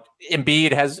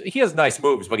 Embiid has nice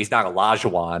moves, but he's not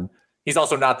Olajuwon. He's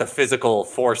also not the physical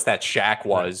force that Shaq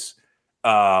was.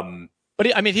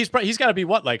 But he's got to be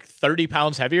what, like 30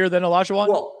 pounds heavier than Olajuwon?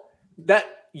 Well,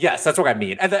 that's what I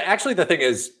mean. And actually the thing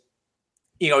is,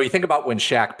 you think about when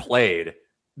Shaq played,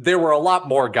 there were a lot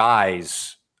more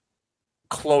guys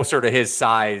closer to his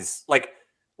size. Like,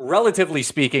 relatively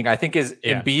speaking, I think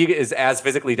Embiid is as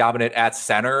physically dominant at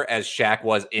center as Shaq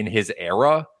was in his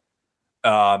era,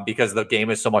 because the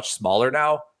game is so much smaller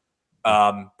now.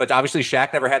 But obviously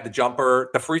Shaq never had the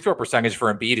jumper. The free throw percentage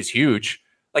for Embiid is huge.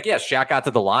 Like, yeah, Shaq got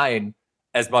to the line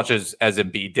as much as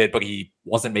Embiid did, but he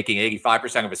wasn't making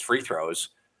 85% of his free throws.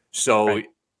 So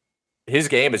his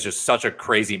game is just such a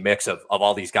crazy mix of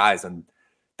all these guys. And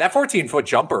that 14-foot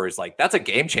jumper is like, that's a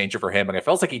game changer for him. And it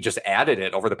feels like he just added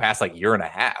it over the past like year and a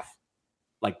half.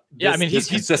 Like, he's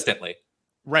consistently.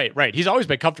 Right. He's always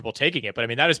been comfortable taking it, but I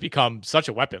mean, that has become such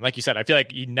a weapon. Like you said, I feel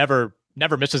like he never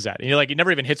misses that. And he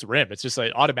never even hits rim. It's just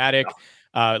like automatic.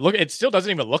 Look, it still doesn't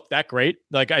even look that great.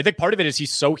 Like, I think part of it is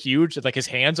he's so huge that like his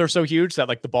hands are so huge that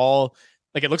like the ball,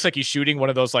 like it looks like he's shooting one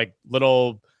of those like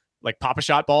little like Papa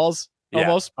Shot balls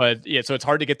almost. But so it's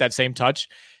hard to get that same touch.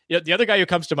 The other guy who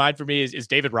comes to mind for me is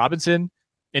David Robinson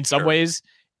in some ways.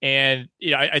 And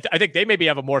I think they maybe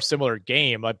have a more similar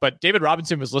game. But David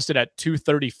Robinson was listed at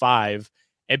 235.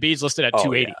 Embiid's listed at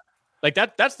 280. Like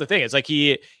that's the thing. It's like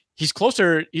he's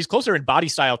closer in body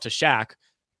style to Shaq,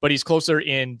 but he's closer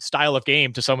in style of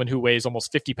game to someone who weighs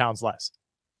almost 50 pounds less.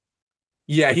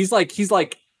 Yeah, he's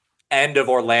like end of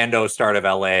Orlando, start of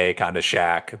LA kind of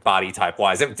Shaq body type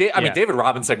wise. I mean, David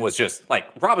Robinson was just like,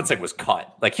 Robinson was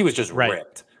cut. Like he was just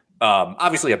ripped.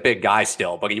 Obviously a big guy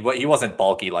still, but he wasn't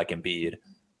bulky like Embiid.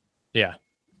 Yeah.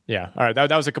 All right.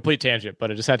 That was a complete tangent,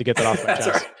 but I just had to get that off my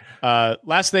chest. Right.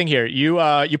 Last thing here, you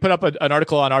put up an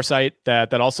article on our site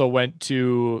that also went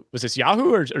to, was this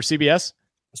Yahoo or CBS?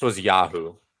 This was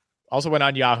Yahoo. Also went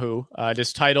on Yahoo.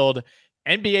 Just titled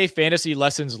NBA Fantasy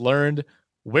Lessons Learned.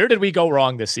 Where did we go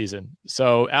wrong this season?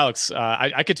 So Alex,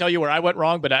 I could tell you where I went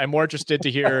wrong, but I'm more interested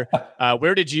to hear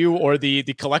where did you or the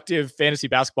collective fantasy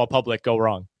basketball public go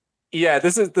wrong? Yeah,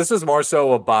 this is more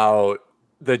so about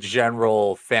the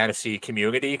general fantasy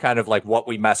community, kind of like what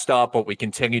we messed up, what we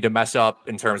continue to mess up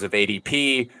in terms of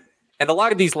ADP. And a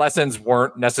lot of these lessons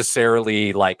weren't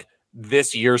necessarily like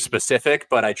this year specific,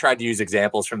 but I tried to use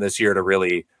examples from this year to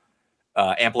really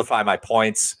amplify my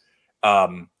points.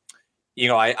 I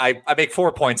make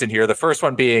 4 points in here. The first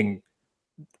one being,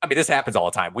 this happens all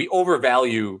the time. We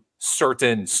overvalue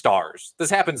certain stars.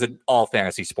 This happens in all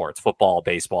fantasy sports, football,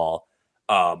 baseball.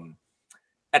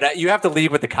 And you have to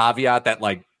lead with the caveat that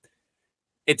like,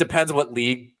 it depends what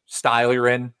league style you're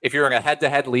in. If you're in a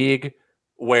head-to-head league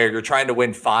where you're trying to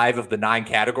win 5 of the 9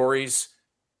 categories,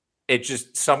 it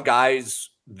just, some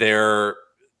guys, the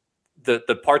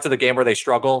parts of the game where they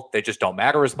struggle, they just don't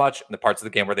matter as much. And the parts of the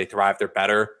game where they thrive, they're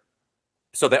better.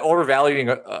 So the overvaluing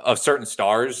of certain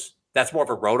stars, that's more of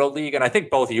a roto league. And I think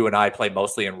both you and I play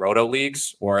mostly in roto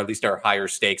leagues, or at least our higher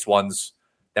stakes ones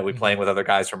that we play with other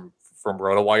guys from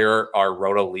RotoWire are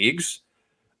roto leagues.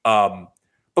 But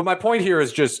my point here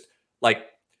is just like,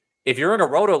 if you're in a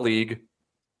roto league,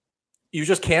 you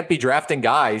just can't be drafting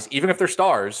guys, even if they're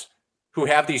stars, who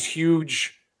have these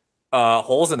huge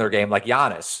holes in their game, like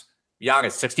Giannis.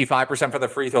 Giannis, 65% from the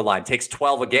free throw line, takes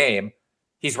 12 a game.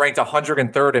 He's ranked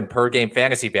 103rd in per game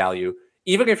fantasy value.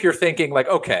 Even if you're thinking like,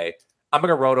 okay, I'm in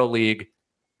a roto league,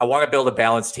 I want to build a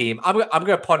balanced team, I'm going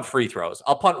to punt free throws.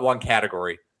 I'll punt one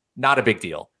category. Not a big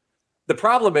deal. The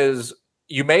problem is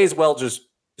you may as well just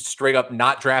straight up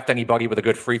not draft anybody with a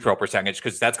good free throw percentage,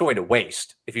 because that's going to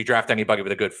waste if you draft anybody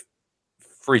with a good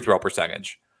free throw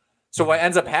percentage. So what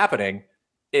ends up happening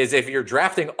is if you're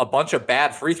drafting a bunch of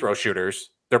bad free throw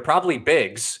shooters, they're probably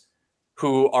bigs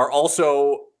who are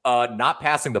also not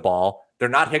passing the ball. they're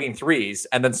not hitting threes,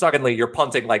 and then suddenly you're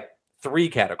punting like 3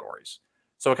 categories.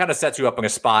 So it kind of sets you up in a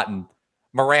spot, and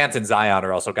Morant and Zion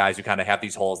are also guys who kind of have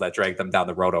these holes that drag them down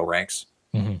the roto ranks.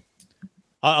 Mm-hmm.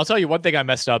 I'll tell you one thing I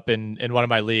messed up in one of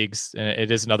my leagues, and it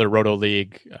is another roto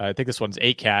league. I think this one's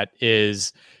 8-cat,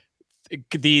 is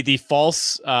the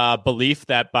false belief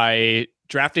that by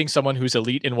drafting someone who's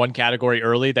elite in one category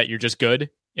early, that you're just good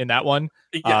in that one.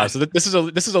 Yeah. So this is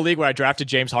a league where I drafted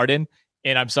James Harden,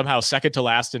 and I'm somehow second to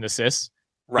last in assists,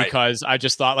 right? Because I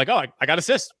just thought like, oh, I got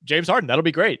assists, James Harden, that'll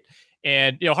be great.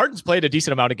 And Harden's played a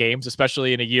decent amount of games,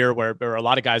 especially in a year where a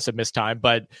lot of guys have missed time,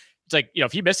 but it's like,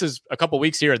 if he misses a couple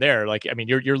weeks here or there, like, I mean,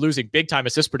 you're losing big time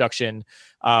assist production.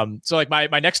 So like my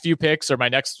next few picks, or my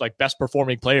next like best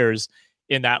performing players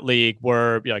in that league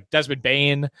were like Desmond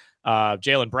Bane,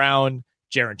 Jaylen Brown,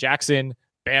 Jaren Jackson,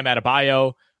 Bam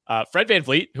Adebayo, Fred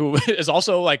VanVleet, who is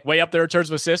also like way up there in terms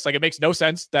of assists. Like, it makes no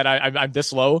sense that I'm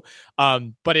this low.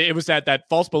 But it was that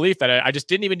false belief that I just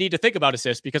didn't even need to think about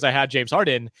assists because I had James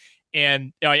Harden.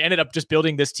 And I ended up just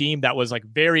building this team that was like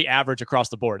very average across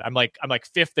the board. I'm like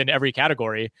 5th in every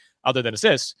category other than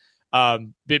assists,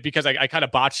 because I kind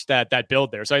of botched that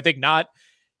build there. So I think not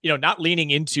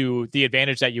leaning into the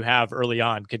advantage that you have early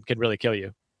on can really kill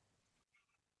you.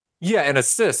 Yeah, and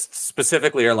assists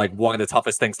specifically are like one of the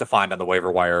toughest things to find on the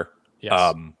waiver wire.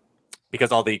 Yes.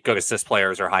 Because all the good assist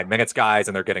players are high minutes guys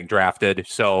and they're getting drafted.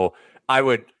 So I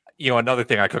would, another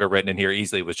thing I could have written in here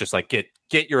easily was just like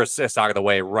get your assists out of the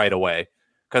way right away.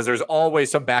 Because there's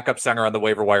always some backup center on the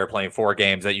waiver wire playing 4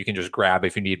 games that you can just grab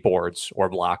if you need boards or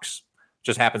blocks.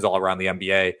 Just happens all around the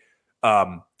NBA.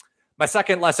 My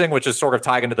second lesson, which is sort of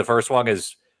tied into the first one,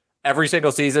 is every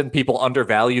single season, people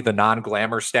undervalue the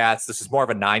non-glamour stats. This is more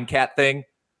of a 9-cat thing.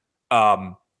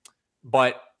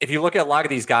 But if you look at a lot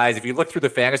of these guys, if you look through the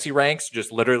fantasy ranks,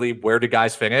 just literally where do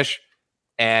guys finish?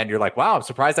 And you're like, wow, I'm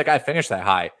surprised that guy finished that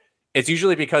high. It's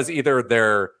usually because either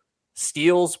their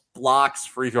steals, blocks,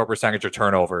 free throw percentage, or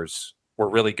turnovers were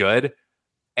really good.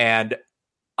 And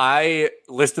I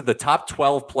listed the top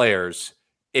 12 players.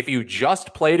 If you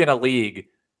just played in a league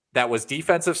that was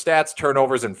defensive stats,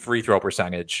 turnovers, and free throw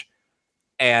percentage,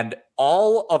 and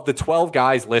all of the 12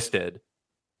 guys listed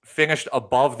finished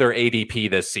above their ADP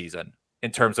this season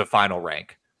in terms of final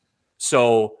rank.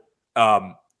 So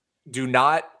do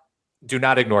not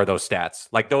ignore those stats.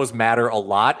 Like, those matter a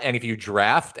lot. And if you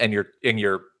draft and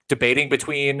you're debating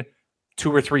between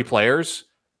 2 or 3 players,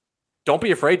 don't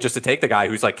be afraid just to take the guy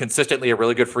who's like consistently a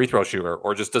really good free throw shooter,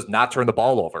 or just does not turn the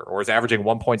ball over, or is averaging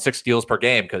 1.6 steals per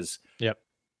game. Because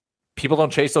people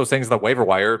don't chase those things on the waiver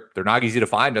wire. They're not easy to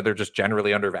find, and they're just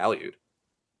generally undervalued.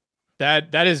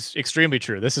 That is extremely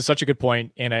true. This is such a good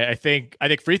point. And I think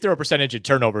free throw percentage and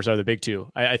turnovers are the big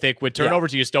two. I think with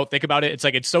turnovers, you just don't think about it. It's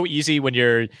like, it's so easy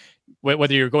whether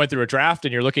you're going through a draft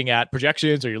and you're looking at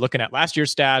projections, or you're looking at last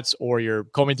year's stats, or you're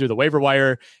combing through the waiver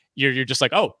wire. You're just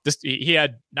like, oh, he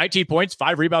had 19 points,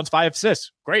 5 rebounds, 5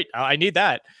 assists. Great. I need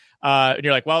that. And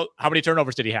you're like, well, how many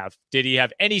turnovers did he have? Did he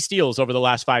have any steals over the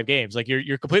last 5 games? Like,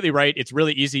 you're completely right. It's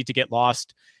really easy to get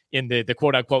lost in the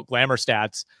quote unquote glamour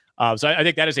stats. So I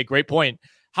think that is a great point.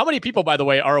 How many people, by the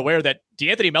way, are aware that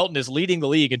DeAnthony Melton is leading the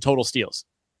league in total steals?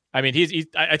 I mean,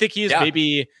 I think he is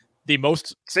maybe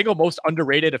the single most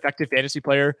underrated effective fantasy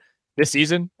player this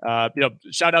season.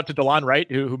 Shout out to DeLon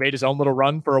Wright, who made his own little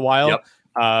run for a while.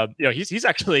 Yep. He's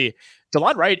actually,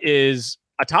 DeLon Wright is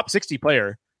a top 60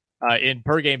 player in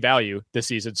per game value this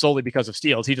season, solely because of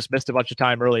steals. He just missed a bunch of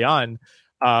time early on.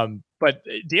 But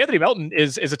DeAnthony Melton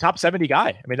is a top 70 guy.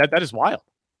 I mean, that is wild.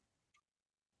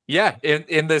 Yeah,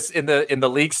 in the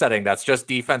league setting, that's just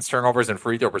defense, turnovers, and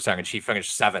free throw percentage. He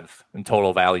finished 7th in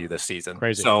total value this season.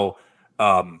 Crazy. So,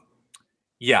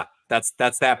 that's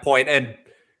that point. And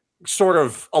sort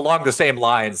of along the same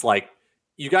lines, like,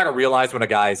 you got to realize when a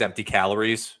guy is empty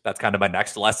calories. That's kind of my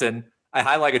next lesson. I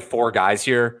highlighted 4 guys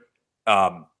here: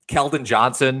 Keldon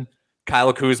Johnson,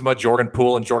 Kyle Kuzma, Jordan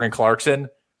Poole, and Jordan Clarkson.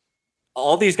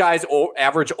 All these guys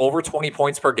average over 20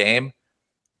 points per game.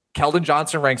 Keldon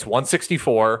Johnson ranks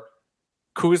 164,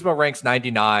 Kuzma ranks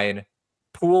 99,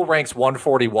 Poole ranks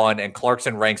 141, and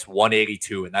Clarkson ranks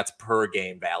 182, and that's per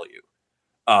game value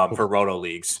for roto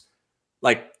leagues.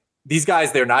 Like, these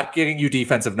guys, they're not getting you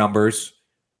defensive numbers,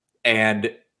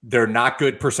 and they're not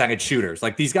good percentage shooters.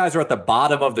 Like, these guys are at the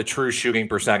bottom of the true shooting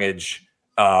percentage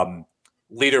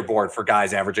leaderboard for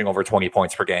guys averaging over 20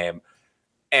 points per game.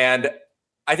 And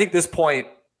I think this point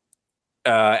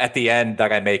at the end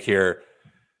that I make here,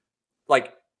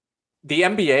 like, the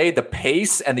NBA, the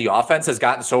pace and the offense has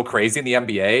gotten so crazy in the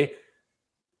NBA.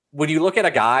 When you look at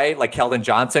a guy like Keldon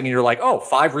Johnson and you're like, oh,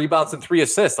 5 rebounds and 3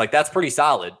 assists, like, that's pretty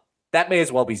solid. That may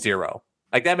as well be 0.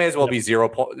 Like that may as well be 0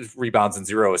 rebounds and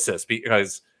 0 assists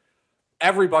because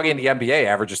everybody in the NBA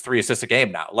averages 3 assists a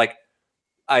game now. Like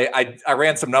I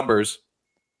ran some numbers.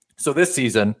 So this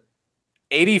season,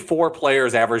 84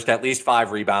 players averaged at least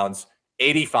 5 rebounds.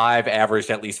 85 averaged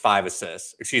at least 3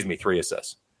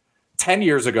 assists. 10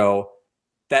 years ago,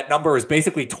 that number is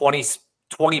basically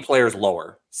 20 players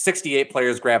lower. 68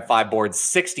 players grab 5 boards,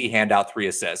 60 hand out 3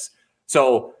 assists.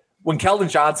 So when Keldon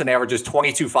Johnson averages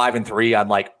 22, 5, and 3 on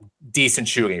like decent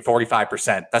shooting,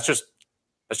 45%, that's just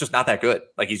not that good.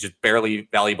 Like he's just barely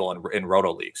valuable in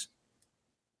roto leagues.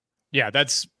 Yeah,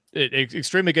 that's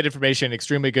extremely good information,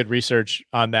 extremely good research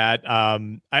on that.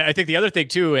 I think the other thing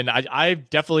too, and I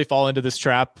definitely fall into this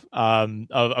trap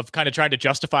of kind of trying to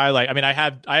justify. Like, I mean, I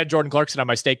had Jordan Clarkson on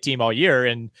my stake team all year,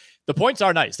 and the points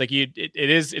are nice. Like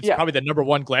it's probably the number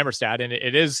one glamour stat, and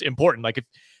it is important. Like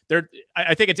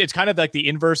I think it's kind of like the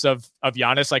inverse of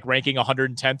Giannis, like ranking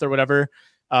 110th or whatever.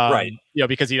 Right.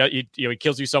 Because he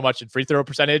kills you so much in free throw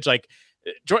percentage. Like,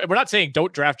 we're not saying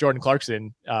don't draft Jordan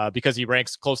Clarkson because he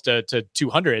ranks close to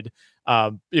 200.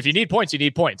 If you need points, you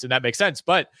need points, and that makes sense.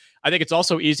 But I think it's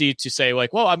also easy to say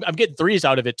like, well, I'm getting threes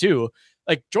out of it too.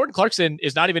 Like Jordan Clarkson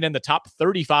is not even in the top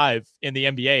 35 in the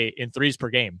NBA in threes per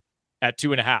game at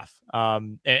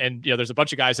 2.5. And there's a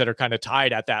bunch of guys that are kind of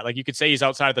tied at that. Like you could say he's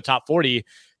outside of the top 40.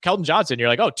 Keldon Johnson, you're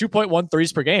like, 2.1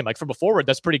 threes per game. Like from a forward,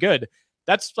 that's pretty good.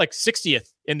 That's like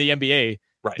 60th in the NBA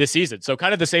this season. So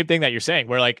kind of the same thing that you're saying,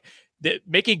 where like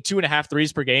making 2.5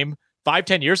 threes per game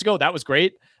 5-10 years ago, that was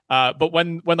great. But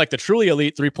when like the truly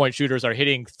elite 3-point shooters are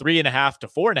hitting 3.5 to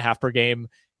 4.5 per game,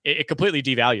 it completely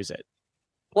devalues it.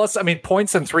 Plus, I mean,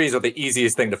 points and threes are the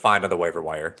easiest thing to find on the waiver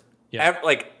wire. Yeah.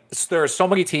 Like there are so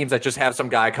many teams that just have some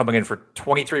guy coming in for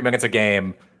 23 minutes a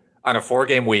game on a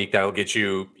 4-game week that will get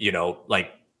you,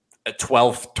 like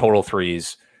 12 total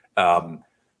threes.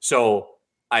 So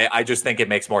I just think it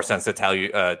makes more sense to tell you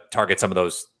target some of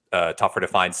those tougher to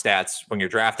find stats when you're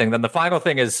drafting. Then the final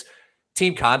thing is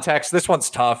team context. This one's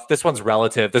tough. This one's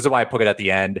relative. This is why I put it at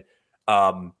the end.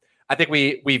 I think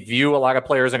we view a lot of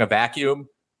players in a vacuum.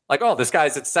 Like, oh, this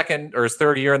guy's at second or his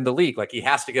third year in the league. Like he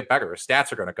has to get better. His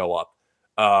stats are going to go up.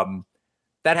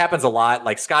 That happens a lot.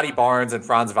 Like Scotty Barnes and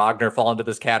Franz Wagner fall into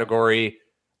this category.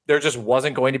 There just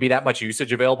wasn't going to be that much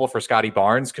usage available for Scotty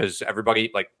Barnes because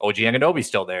everybody, like OG Anunoby's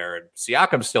still there and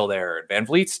Siakam's still there and Van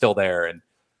Vliet's still there. And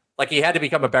like he had to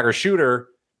become a better shooter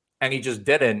and he just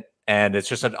didn't. And it's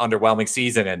just an underwhelming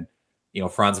season. And,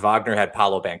 Franz Wagner had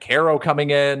Paolo Banchero coming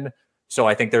in. So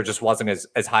I think there just wasn't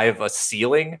as high of a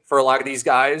ceiling for a lot of these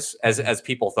guys as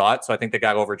people thought. So I think they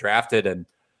got overdrafted. And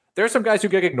there are some guys who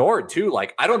get ignored too.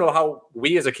 Like, I don't know how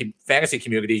we as a fantasy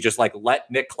community just like let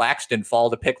Nick Claxton fall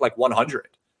to pick like 100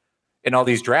 in all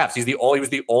these drafts. He was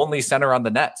the only center on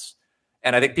the Nets.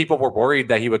 And I think people were worried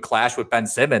that he would clash with Ben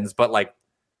Simmons, but like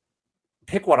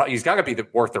pick one, he's got to be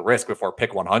worth the risk before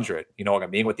pick 100. You know what I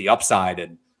mean? With the upside.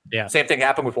 And same thing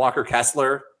happened with Walker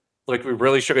Kessler. Like we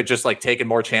really should have just like taken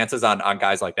more chances on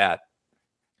guys like that.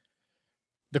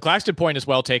 The Claxton point is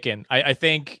well taken. I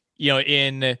think,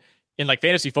 in like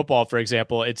fantasy football, for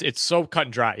example, it's so cut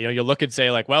and dry. You look and say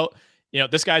like, well,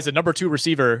 this guy's the number 2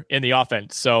 receiver in the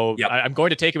offense. So I'm going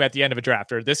to take him at the end of a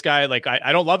draft. Or this guy, like,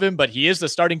 I don't love him, but he is the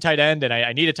starting tight end and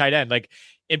I need a tight end. Like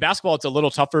in basketball, it's a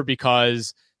little tougher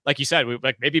because like you said,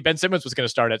 maybe Ben Simmons was going to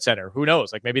start at center. Who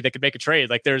knows? Like maybe they could make a trade.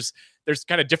 Like there's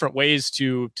kind of different ways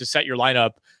to set your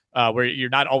lineup where you're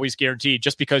not always guaranteed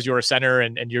just because you're a center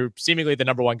and you're seemingly the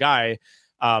number 1 guy.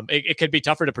 It could be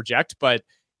tougher to project, but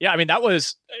yeah, I mean,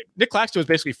 Nick Claxton was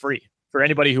basically free for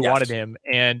anybody who wanted him.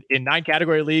 And in 9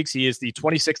 category leagues, he is the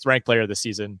 26th ranked player this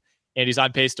season, and he's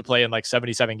on pace to play in like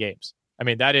 77 games. I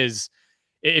mean, that is,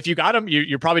 if you got him,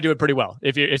 you're probably doing pretty well.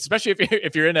 Especially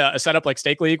if you're in a setup like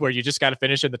Stake League where you just got to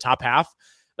finish in the top half,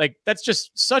 like that's just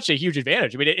such a huge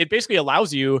advantage. I mean, it basically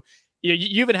allows you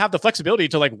even have the flexibility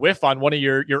to like whiff on one of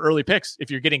your early picks if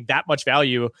you're getting that much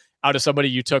value out of somebody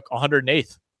you took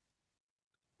 108th.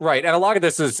 Right, and a lot of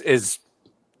this is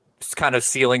kind of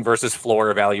ceiling versus floor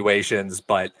evaluations,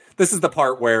 but this is the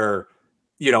part where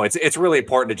it's really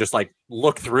important to just like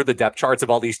look through the depth charts of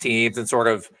all these teams and sort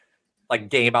of like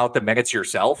game out the minutes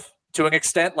yourself to an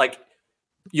extent. Like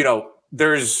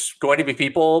there's going to be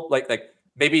people like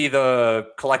maybe the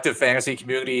collective fantasy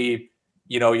community,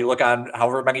 you look on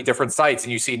however many different sites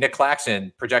and you see Nick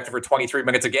Claxton projected for 23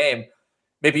 minutes a game.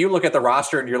 Maybe you look at the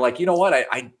roster and you're like, you know what,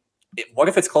 what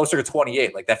if it's closer to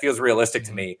 28? Like that feels realistic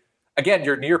to me. Again,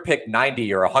 you're near pick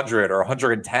 90 or 100 or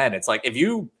 110. It's like if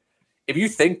you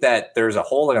think that there's a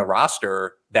hole in a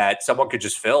roster that someone could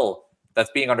just fill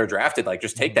that's being underdrafted, like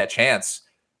just take that chance.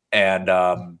 And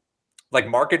like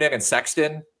Markkanen and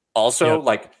Sexton also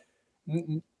like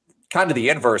kind of the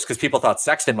inverse because people thought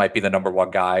Sexton might be the number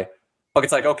one guy. But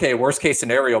it's like, okay, worst case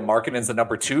scenario, Markkanen's the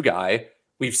number two guy.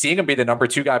 We've seen him be the number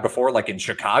two guy before, like in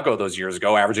Chicago those years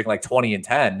ago, averaging like 20 and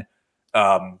 10.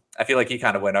 I feel like he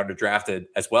kind of went underdrafted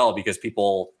as well because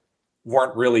people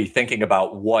weren't really thinking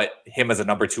about what him as a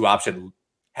number two option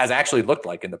has actually looked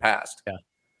like in the past. Yeah.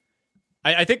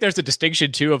 I think there's a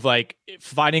distinction too of like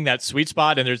finding that sweet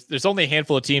spot, and there's only a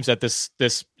handful of teams that this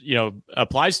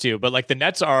applies to, but like the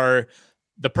Nets are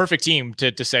the perfect team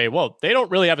to say, well, they don't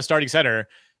really have a starting center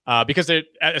because they,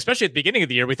 especially at the beginning of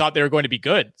the year, we thought they were going to be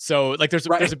good. So like there's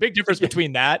a big difference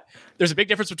between that. There's a big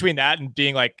difference between that and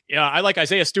being like, I like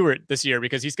Isaiah Stewart this year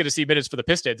because he's going to see minutes for the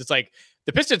Pistons. It's like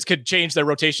the Pistons could change their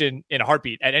rotation in a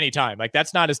heartbeat at any time. Like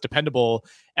that's not as dependable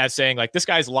as saying like this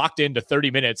guy's locked into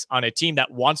 30 minutes on a team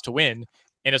that wants to win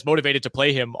and is motivated to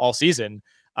play him all season.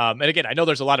 And again, I know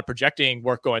there's a lot of projecting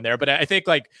work going there, but I think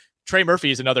like Trey Murphy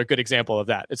is another good example of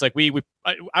that. It's like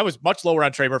I was much lower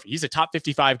on Trey Murphy. He's a top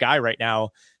 55 guy right now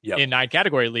in 9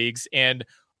 category leagues. And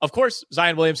of course,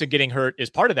 Zion Williamson getting hurt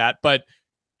is part of that. But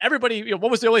everybody,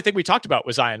 what was the only thing we talked about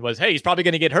with Zion was, hey, he's probably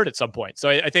going to get hurt at some point. So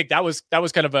I think that was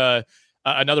kind of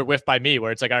another whiff by me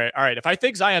where it's like, all right, if I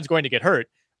think Zion's going to get hurt,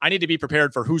 I need to be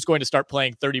prepared for who's going to start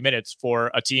playing 30 minutes for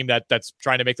a team that's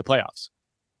trying to make the playoffs.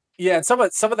 Yeah, and some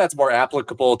of that's more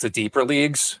applicable to deeper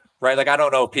leagues, right? Like I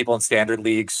don't know if people in standard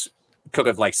leagues could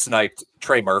have like sniped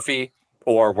Trey Murphy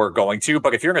or were going to,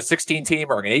 but if you're in a 16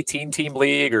 team or an 18 team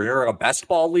league or you're in a best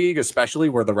ball league, especially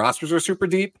where the rosters are super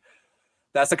deep,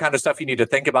 that's the kind of stuff you need to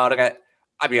think about. And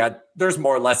I mean, there's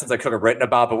more lessons I could have written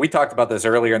about, but we talked about this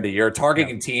earlier in the year,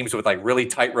 targeting teams with like really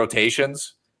tight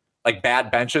rotations, like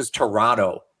bad benches,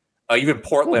 Toronto, even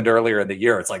Portland earlier in the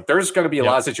year. It's like there's going to be a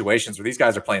lot of situations where these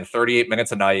guys are playing 38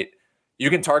 minutes a night. You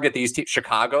can target these teams.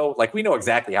 Chicago, like we know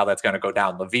exactly how that's going to go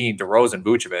down. Levine, DeRozan,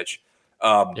 Vucevic.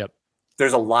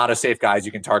 There's a lot of safe guys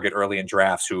you can target early in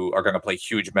drafts who are going to play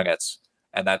huge minutes,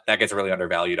 and that gets really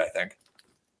undervalued, I think.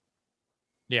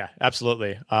 Yeah,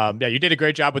 absolutely. You did a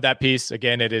great job with that piece.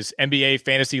 Again, it is NBA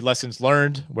Fantasy Lessons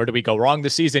Learned. Where do we go wrong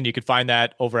this season? You can find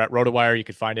that over at RotoWire. You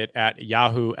can find it at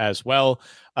Yahoo as well.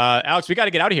 Alex, we got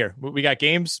to get out of here. We got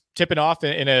games tipping off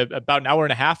in about an hour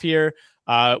and a half here.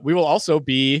 We will also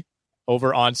be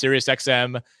over on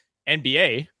SiriusXM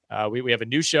NBA. We have a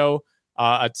new show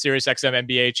at SiriusXM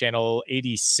NBA channel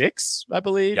 86, I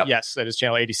believe. Yep. Yes, that is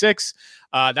channel 86.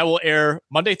 That will air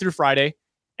Monday through Friday.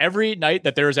 Every night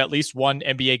that there is at least one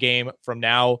NBA game from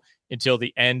now until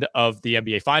the end of the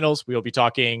NBA Finals. We will be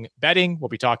talking betting. We'll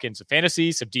be talking some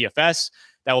fantasy, some DFS.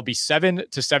 That will be 7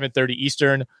 to 7:30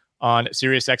 Eastern on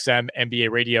SiriusXM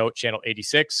NBA Radio channel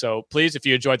 86. So please, if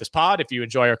you enjoyed this pod, if you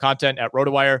enjoy our content at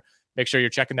RotoWire, make sure you're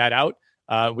checking that out.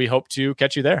 We hope to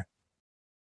catch you there.